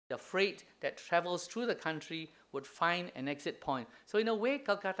the freight that travels through the country would find an exit point. So in a way,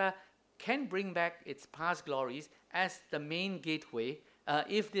 Kolkata can bring back its past glories as the main gateway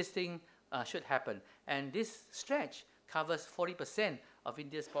if this thing should happen. And this stretch covers 40% of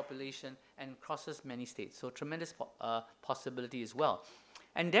India's population and crosses many states. So tremendous possibility as well.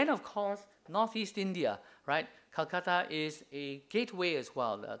 And then, of course, Northeast India, right? Kolkata is a gateway as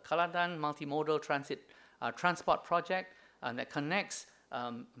well. The Kaladan Multimodal Transport Project that connects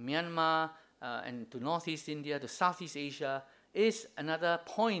Myanmar and to Northeast India, to Southeast Asia, is another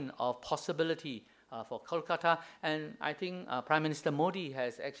point of possibility for Kolkata. And I think Prime Minister Modi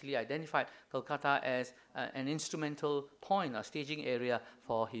has actually identified Kolkata as an instrumental point, a staging area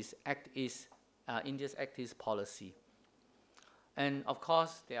for his India's Act East policy. And of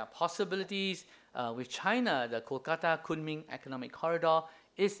course, there are possibilities with China. The Kolkata-Kunming Economic Corridor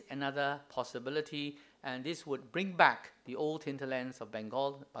is another possibility, and this would bring back the old hinterlands of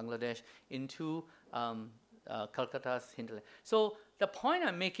Bengal, Bangladesh, into Kolkata's hinterland. So the point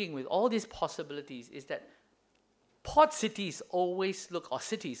I'm making with all these possibilities is that port cities always look, or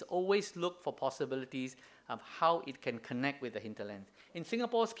cities always look for possibilities of how it can connect with the hinterland. In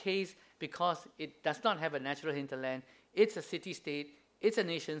Singapore's case, because it does not have a natural hinterland, it's a city-state, it's a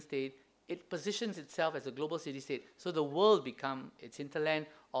nation-state, it positions itself as a global city-state, so the world becomes its hinterland,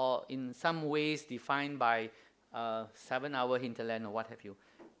 or in some ways defined by 7-hour hinterland or what have you.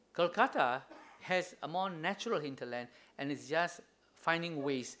 Kolkata has a more natural hinterland, and it's just finding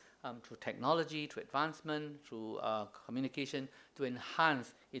ways through technology, through advancement, through communication, to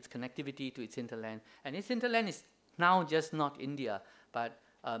enhance its connectivity to its hinterland. And its hinterland is now just not India, but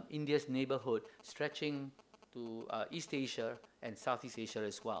India's neighborhood, stretching to East Asia and Southeast Asia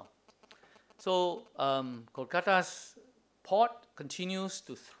as well. So Kolkata's port continues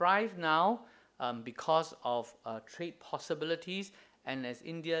to thrive now because of trade possibilities, and as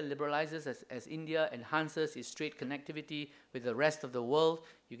India liberalizes, as India enhances its trade connectivity with the rest of the world,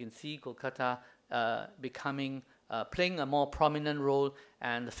 you can see Kolkata playing a more prominent role.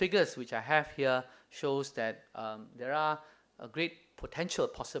 And the figures which I have here shows that there are great potential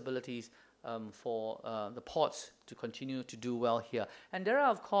possibilities for the ports to continue to do well here. And there are,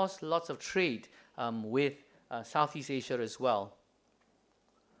 of course, lots of trade with Southeast Asia as well.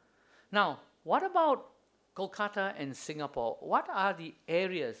 Now, what about Kolkata and Singapore? What are the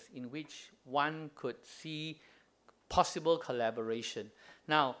areas in which one could see possible collaboration?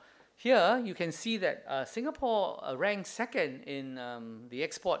 Now, here you can see that Singapore ranks second in the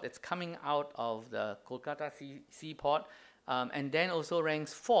export that's coming out of the Kolkata seaport, and then also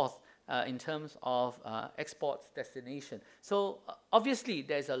ranks fourth in terms of exports destination. So obviously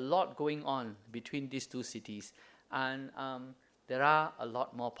there's a lot going on between these two cities, and there are a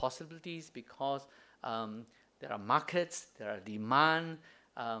lot more possibilities because there are markets, there are demand,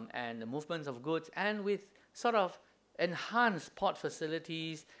 and the movements of goods, and with sort of enhanced port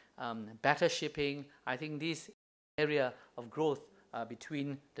facilities, better shipping, I think this area of growth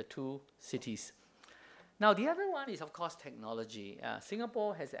between the two cities. Now, the other one is, of course, technology.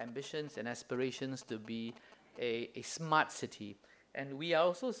 Singapore has ambitions and aspirations to be a smart city. And we are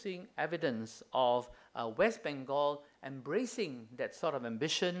also seeing evidence of West Bengal embracing that sort of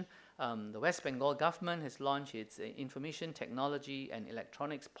ambition. The West Bengal government has launched its information technology and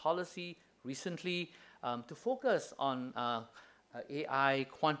electronics policy recently to focus on AI,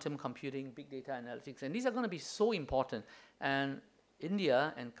 quantum computing, big data analytics. And these are going to be so important. And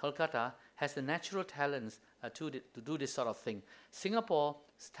India and Kolkata has the natural talents to do this sort of thing. Singapore's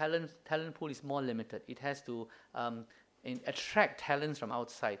talent pool is more limited. It has to attract talents from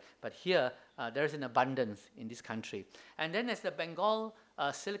outside. But here, there is an abundance in this country. And then there's the Bengal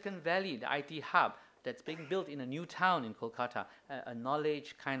Silicon Valley, the IT hub, that's being built in a new town in Kolkata, a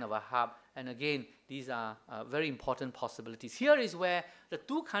knowledge kind of a hub. And again, these are very important possibilities. Here is where the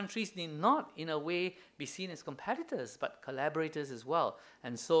two countries need not, in a way, be seen as competitors, but collaborators as well.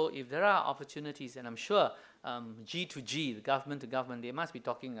 And so if there are opportunities, and I'm sure G to G, the government to government, they must be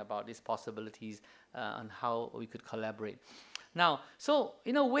talking about these possibilities on how we could collaborate. Now, so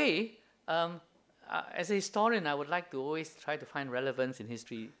in a way, as a historian, I would like to always try to find relevance in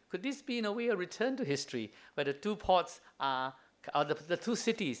history. Could this be, in a way, a return to history, where the two ports are, or the two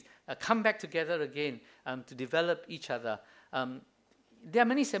cities come back together again to develop each other? There are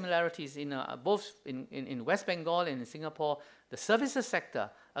many similarities in both in West Bengal and in Singapore. The services sector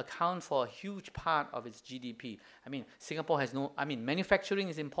account for a huge part of its GDP. I mean, Singapore has no, I mean, manufacturing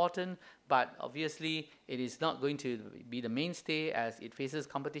is important, but obviously it is not going to be the mainstay as it faces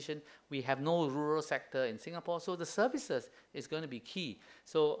competition. We have no rural sector in Singapore, so the services is going to be key.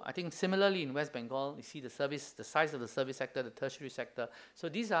 So I think similarly in West Bengal, you see the size of the service sector, the tertiary sector. So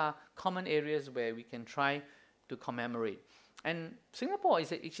these are common areas where we can try to commemorate. And Singapore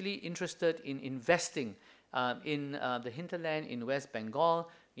is actually interested in investing in the hinterland in West Bengal.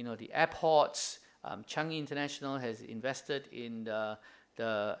 You know, the airports. Changi International has invested in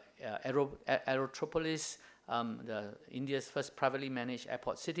the Aerotropolis, India's first privately managed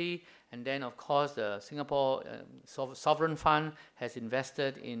airport city. And then, of course, the Singapore Sovereign Fund has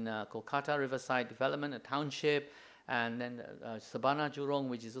invested in Kolkata Riverside Development, a township. And then Sabana Jurong,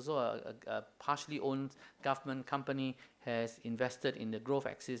 which is also a partially owned government company, has invested in the growth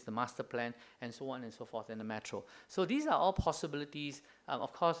axis, the master plan, and so on and so forth, and the metro. So these are all possibilities.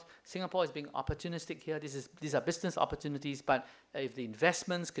 Of course, Singapore is being opportunistic here. These are business opportunities, but if the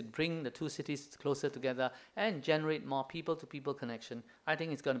investments could bring the two cities closer together and generate more people-to-people connection, I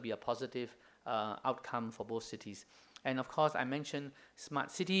think it's going to be a positive outcome for both cities. And of course, I mentioned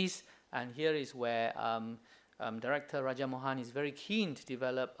smart cities, and here is where Director Raja Mohan is very keen to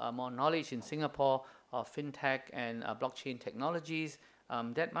develop more knowledge in Singapore of fintech and blockchain technologies.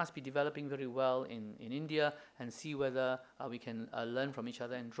 That must be developing very well in India, and see whether we can learn from each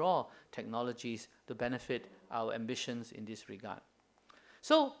other and draw technologies to benefit our ambitions in this regard.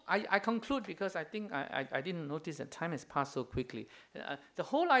 So I conclude, because I think I didn't notice that time has passed so quickly. The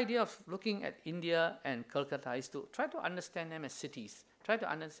whole idea of looking at India and Kolkata is to try to understand them as cities.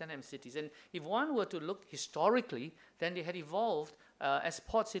 And if one were to look historically, then they had evolved as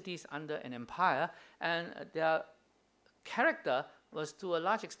port cities under an empire, and their character was to a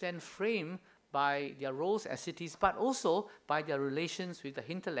large extent framed by their roles as cities, but also by their relations with the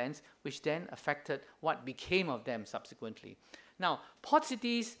hinterlands, which then affected what became of them subsequently. Now, port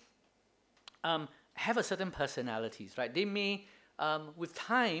cities have a certain personalities, right? They may, with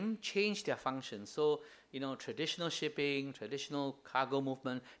time, change their functions. So, you know, traditional shipping, traditional cargo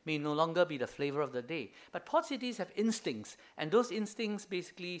movement may no longer be the flavor of the day. But port cities have instincts, and those instincts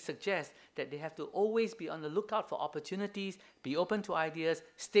basically suggest that they have to always be on the lookout for opportunities, be open to ideas,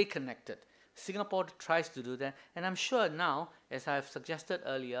 stay connected. Singapore tries to do that, and I'm sure now, as I've suggested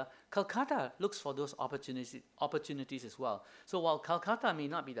earlier, Kolkata looks for those opportunities as well. So while Kolkata may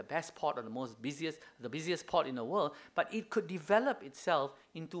not be the best port or the busiest port in the world, but it could develop itself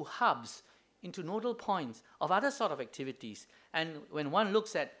into hubs, into nodal points of other sort of activities. And when one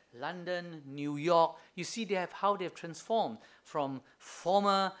looks at London, New York, you see how they've transformed from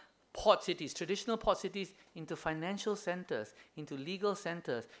former port cities, traditional port cities, into financial centers, into legal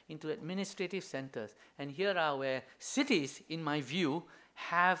centers, into administrative centers. And here are where cities, in my view,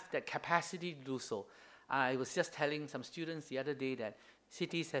 have the capacity to do so. I was just telling some students the other day that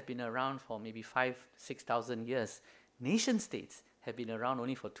cities have been around for maybe 5,000-6,000 years. Nation states have been around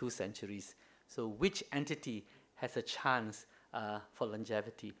only for 2 centuries. So which entity has a chance for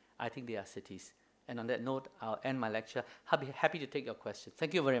longevity? I think they are cities. And on that note, I'll end my lecture. I'll be happy to take your questions.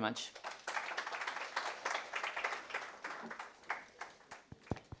 Thank you very much.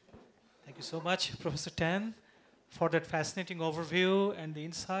 Thank you so much, Professor Tan, for that fascinating overview and the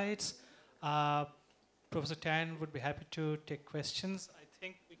insights. Professor Tan would be happy to take questions. I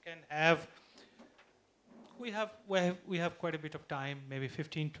think we can have, we have quite a bit of time, maybe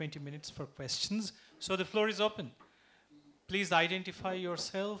 15-20 minutes for questions. So the floor is open. Please identify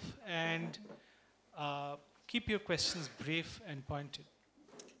yourself and keep your questions brief and pointed.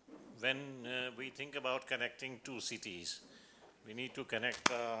 When we think about connecting two cities, we need to connect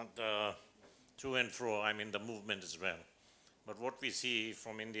the to and fro, I mean the movement as well. But what we see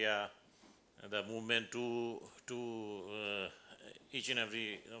from India, the movement to each and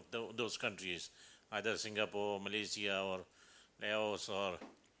every of those countries, either Singapore, Malaysia, or Laos, or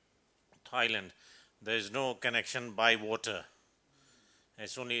Thailand, there is no connection by water.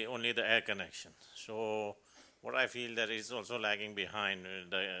 It's only the air connection. So what I feel that is also lagging behind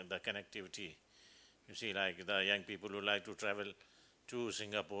the connectivity. You see, like the young people who like to travel to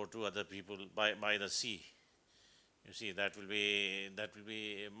Singapore, to other people by the sea. You see, that will be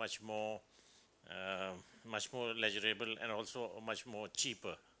much more legible and also much more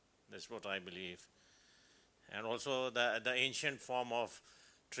cheaper. That's what I believe. And also the ancient form of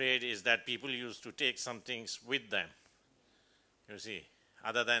trade is that people used to take some things with them. You see,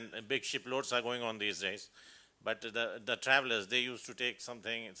 other than big shiploads are going on these days, but the travelers, they used to take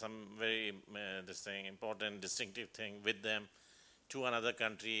something, some very distinctive thing with them to another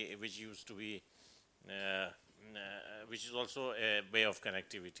country, which used to be which is also a way of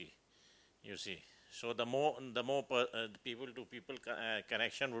connectivity, you see. So the more people to people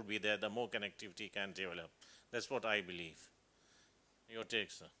connection would be there, the more connectivity can develop. That's what I believe. Your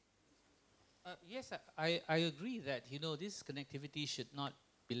take, sir? Yes, I agree that, this connectivity should not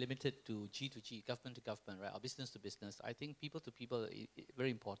be limited to G to G, government to government, right, or business to business. I think people to people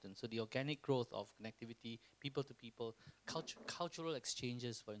very important. So the organic growth of connectivity, people to people, cultural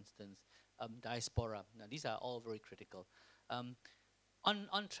exchanges, for instance, diaspora. Now, these are all very critical. Um,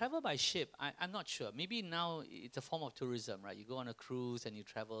 on travel by ship, I'm not sure. Maybe now it's a form of tourism, right? You go on a cruise and you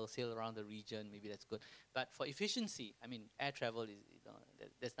travel, sail around the region. Maybe that's good. But for efficiency, I mean, air travel is,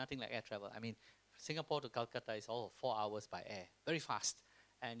 there's nothing like air travel. I mean, Singapore to Calcutta is all 4 hours by air, very fast.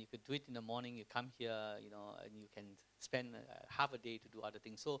 And you could do it in the morning. You come here, and you can spend half a day to do other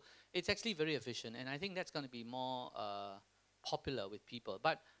things. So it's actually very efficient, and I think that's going to be more popular with people.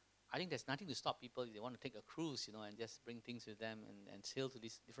 But I think there's nothing to stop people if they want to take a cruise, and just bring things with them and sail to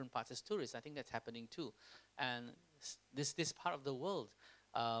these different parts as tourists. I think that's happening too. And this part of the world,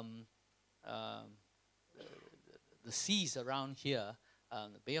 um, um, the seas around here,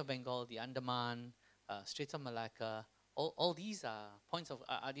 the Bay of Bengal, the Andaman, Straits of Malacca, all these are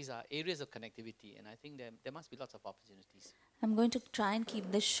these are areas of connectivity, and I think there must be lots of opportunities. I'm going to try and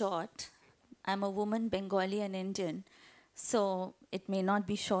keep this short. I'm a woman, Bengali and Indian, so it may not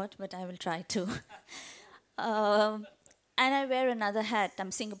be short, but I will try to. And I wear another hat.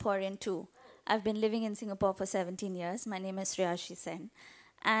 I'm Singaporean too. I've been living in Singapore for 17 years. My name is Sriyashi Sen.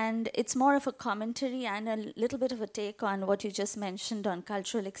 And it's more of a commentary and a little bit of a take on what you just mentioned on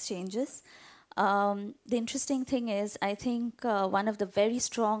cultural exchanges. The interesting thing is, I think one of the very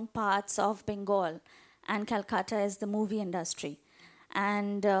strong parts of Bengal and Calcutta is the movie industry.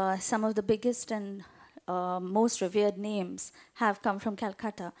 And some of the biggest and most revered names have come from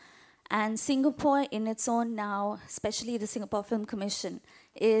Calcutta. And Singapore in its own now, especially the Singapore Film Commission,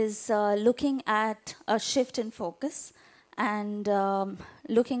 is looking at a shift in focus and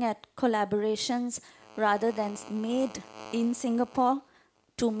looking at collaborations rather than made in Singapore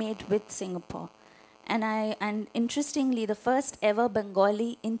to made with Singapore. And interestingly, the first ever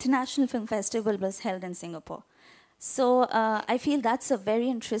Bengali International Film Festival was held in Singapore. So I feel that's a very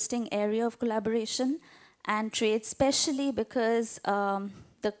interesting area of collaboration and trade, especially because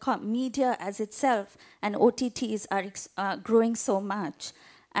the media as itself and OTTs are growing so much.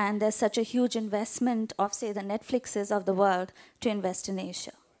 And there's such a huge investment of, say, the Netflixes of the world to invest in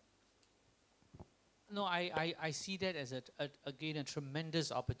Asia. No, I see that as, again, a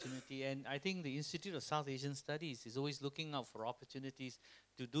tremendous opportunity. And I think the Institute of South Asian Studies is always looking out for opportunities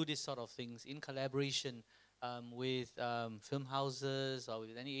to do this sort of things in collaboration with film houses or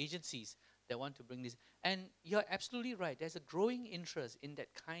with any agencies that want to bring this. And you're absolutely right. There's a growing interest in that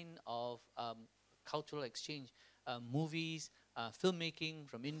kind of cultural exchange, movies, filmmaking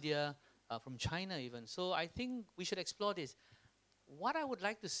from India, from China even. So I think we should explore this. What I would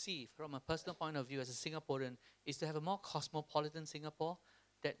like to see from a personal point of view as a Singaporean is to have a more cosmopolitan Singapore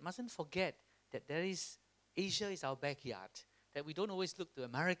that mustn't forget that Asia is our backyard, that we don't always look to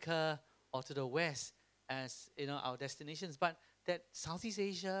America or to the West as our destinations, but that Southeast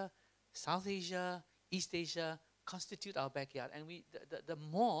Asia, South Asia, East Asia constitute our backyard. And the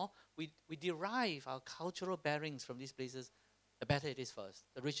more we derive our cultural bearings from these places, the better it is for us,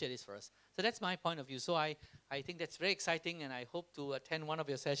 the richer it is for us. So that's my point of view. So I think that's very exciting, and I hope to attend one of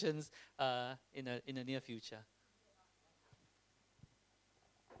your sessions in the near future.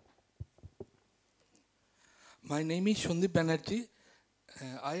 My name is Shundip Banerjee.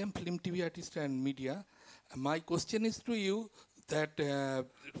 I am film TV artist and media. My question is to you that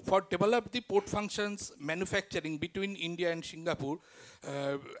for develop the port functions manufacturing between India and Singapore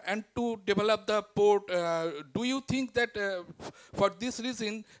and to develop the port, do you think that for this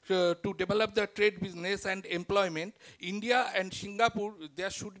reason to develop the trade business and employment, India and Singapore, there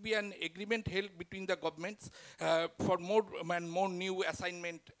should be an agreement held between the governments for more and more new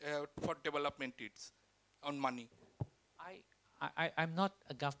assignment for development needs on money? I'm not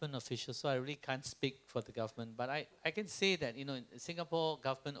a government official, so I really can't speak for the government. But I can say that, Singapore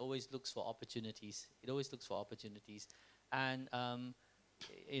government always looks for opportunities. It always looks for opportunities. And,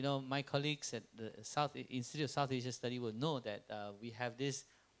 my colleagues at the Institute of South Asia Study will know that we have this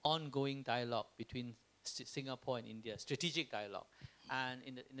ongoing dialogue between Singapore and India, strategic dialogue. And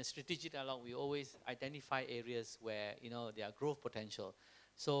in the strategic dialogue, we always identify areas where, there are growth potential.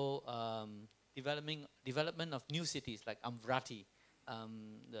 So, development of new cities like Amravati.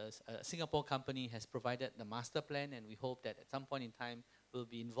 The Singapore company has provided the master plan, and we hope that at some point in time we'll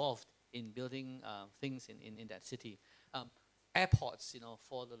be involved in building things in that city. airports,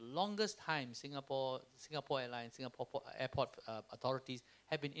 for the longest time, Singapore Airlines, Airport authorities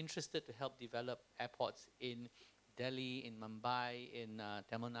have been interested to help develop airports in Delhi, in Mumbai, in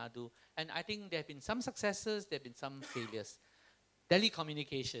Tamil Nadu. And I think there have been some successes, there have been some failures.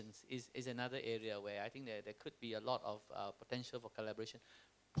 Telecommunications is another area where I think there could be a lot of potential for collaboration.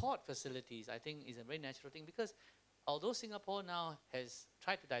 Port facilities, I think, is a very natural thing because although Singapore now has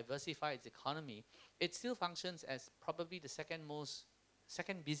tried to diversify its economy, it still functions as probably the second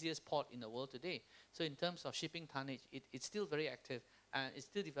busiest port in the world today. So in terms of shipping tonnage, it's still very active and it's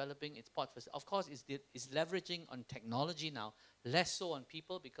still developing its port facility. Of course, it's leveraging on technology now, less so on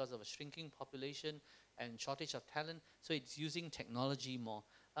people because of a shrinking population and shortage of talent. So it's using technology more.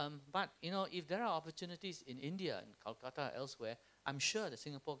 But if there are opportunities in India, in Kolkata, elsewhere, I'm sure the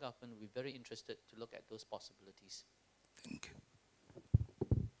Singapore government will be very interested to look at those possibilities. Thank you.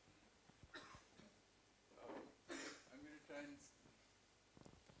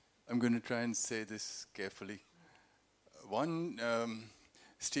 I'm going to try and say this carefully. One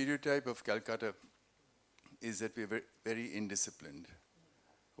stereotype of Calcutta is that we're very, very indisciplined.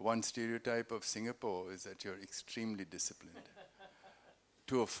 One stereotype of Singapore is that you're extremely disciplined,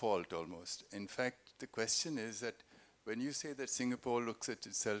 to a fault almost. In fact, the question is that when you say that Singapore looks at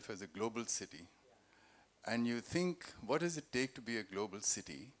itself as a global city, and you think, what does it take to be a global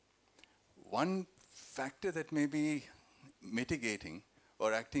city? One factor that may be mitigating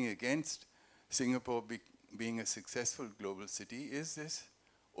or acting against Singapore being a successful global city is this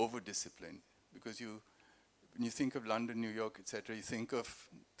over-discipline. Because when you think of London, New York, etc., you think of,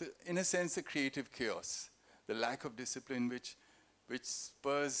 in a sense, the creative chaos, the lack of discipline which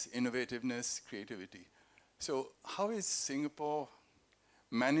spurs innovativeness, creativity. So how is Singapore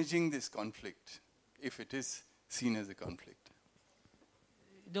managing this conflict, if it is seen as a conflict?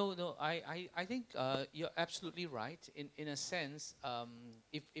 No, I think you're absolutely right. In a sense,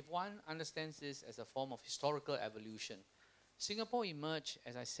 if one understands this as a form of historical evolution, Singapore emerged,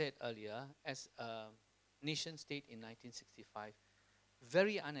 as I said earlier, as a nation state in 1965.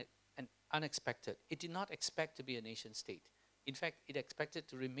 Very unexpected. It did not expect to be a nation state. In fact, it expected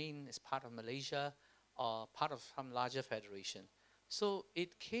to remain as part of Malaysia or part of some larger federation. So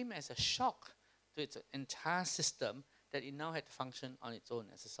it came as a shock to its entire system that it now had to function on its own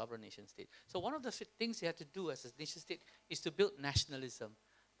as a sovereign nation state. So one of the things it had to do as a nation state is to build nationalism.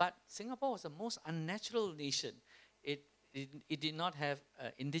 But Singapore was the most unnatural nation. It did not have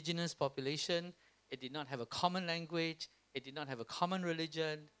an indigenous population. It did not have a common language. It did not have a common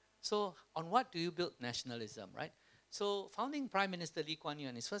religion. So on what do you build nationalism, right? So founding Prime Minister Lee Kuan Yew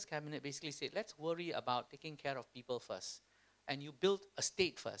and his first cabinet basically said, let's worry about taking care of people first. And you build a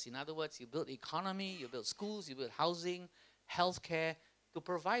state first. In other words, you build economy, you build schools, you build housing, healthcare, to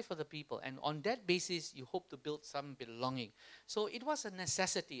provide for the people. And on that basis, you hope to build some belonging. So it was a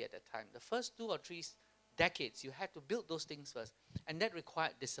necessity at that time. The first 2 or 3 decades, you had to build those things first. And that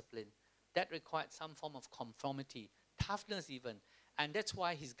required discipline. That required some form of conformity, toughness even. And that's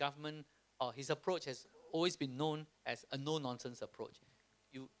why his government, or his approach has always been known as a no-nonsense approach.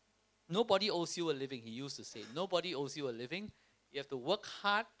 Nobody owes you a living, he used to say. Nobody owes you a living. You have to work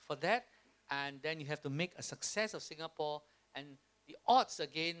hard for that, and then you have to make a success of Singapore. And the odds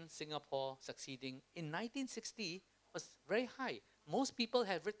against Singapore succeeding in 1960 was very high. Most people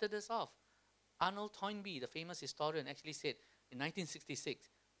had written this off. Arnold Toynbee, the famous historian, actually said in 1966,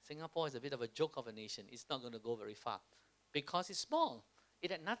 Singapore is a bit of a joke of a nation. It's not going to go very far because it's small.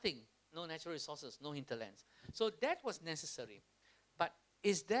 It had nothing, no natural resources, no hinterlands. So that was necessary. But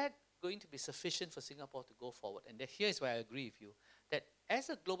is that going to be sufficient for Singapore to go forward? And here's where I agree with you, that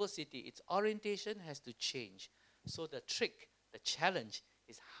as a global city, its orientation has to change. So the trick, the challenge,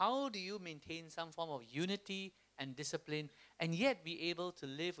 is how do you maintain some form of unity and discipline and yet be able to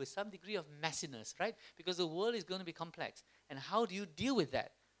live with some degree of messiness, right? Because the world is going to be complex. And how do you deal with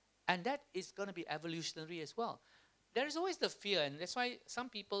that? And that is going to be evolutionary as well. There is always the fear, and that's why some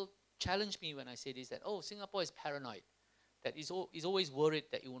people challenge me when I say this, that, oh, Singapore is paranoid, that is always worried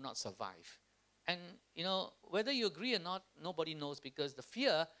that it will not survive. And, whether you agree or not, nobody knows, because the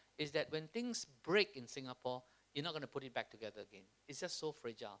fear is that when things break in Singapore, you're not going to put it back together again. It's just so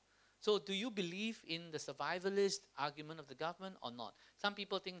fragile. So do you believe in the survivalist argument of the government or not? Some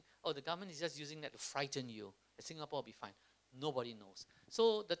people think, oh, the government is just using that to frighten you, that Singapore will be fine. Nobody knows.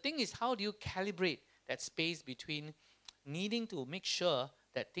 So the thing is, how do you calibrate that space between needing to make sure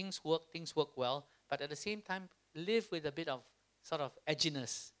that things work well, but at the same time, live with a bit of sort of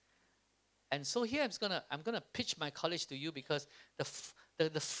edginess. And so here I'm gonna pitch my college to you, because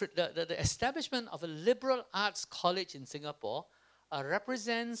the establishment of a liberal arts college in Singapore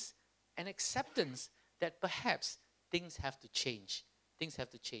represents an acceptance that perhaps things have to change. Things have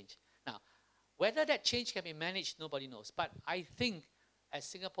to change. Now, whether that change can be managed, nobody knows. But I think as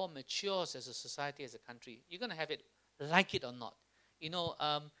Singapore matures as a society, as a country, you're going to have it, like it or not. You know,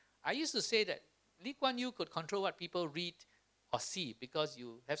 I used to say that Lee Kuan Yew could control what people read or see because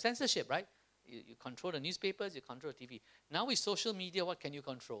you have censorship, right? You control the newspapers, you control the TV. Now with social media, what can you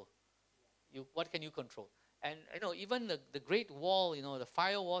control? What can you control? And you know, even the Great Wall, you know, the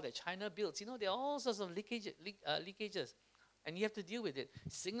firewall that China builds, you know, there are all sorts of leakages, and you have to deal with it.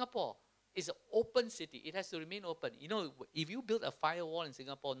 Singapore is an open city; it has to remain open. You know, if you build a firewall in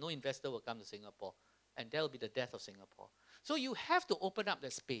Singapore, no investor will come to Singapore, and that will be the death of Singapore. So you have to open up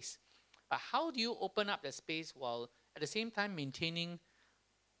the space. But how do you open up the space while at the same time maintaining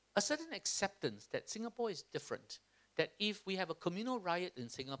a certain acceptance that Singapore is different? That if we have a communal riot in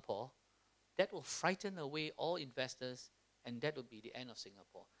Singapore, that will frighten away all investors, and that would be the end of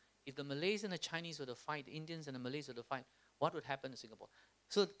Singapore. If the Malays and the Chinese were to fight, the Indians and the Malays were to fight, what would happen to Singapore?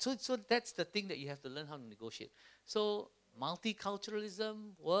 So that's the thing that you have to learn how to negotiate. So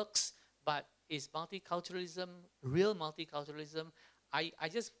multiculturalism works, but is multiculturalism real multiculturalism? I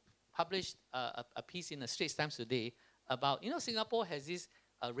just published a piece in the Straits Times today about, you know, Singapore has this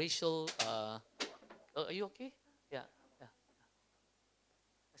racial, are you okay? Yeah.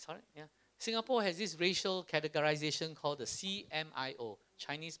 Sorry, yeah. Singapore has this racial categorization called the CMIO,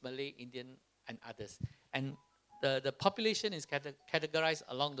 Chinese, Malay, Indian, and others. And the population is categorized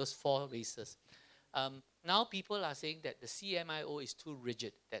along those 4 races. Now people are saying that the CMIO is too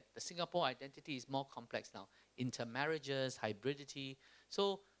rigid, that the Singapore identity is more complex now. Intermarriages, hybridity.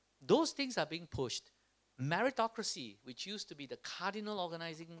 So those things are being pushed. Meritocracy, which used to be the cardinal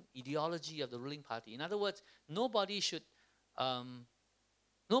organizing ideology of the ruling party. In other words, nobody's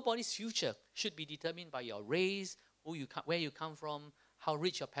future should be determined by your race, where you come from, how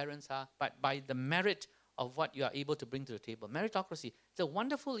rich your parents are, but by the merit of what you are able to bring to the table. Meritocracy, it's a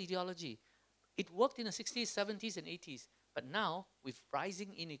wonderful ideology. It worked in the 60s, 70s, and 80s. But now, with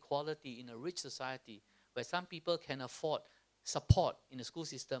rising inequality in a rich society, where some people can afford support in the school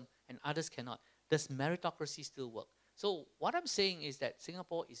system and others cannot, does meritocracy still work? So what I'm saying is that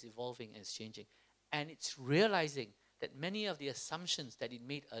Singapore is evolving and it's changing. And it's realizing that many of the assumptions that it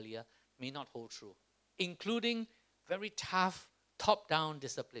made earlier may not hold true, including very tough top-down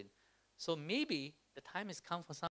discipline. So maybe the time has come for some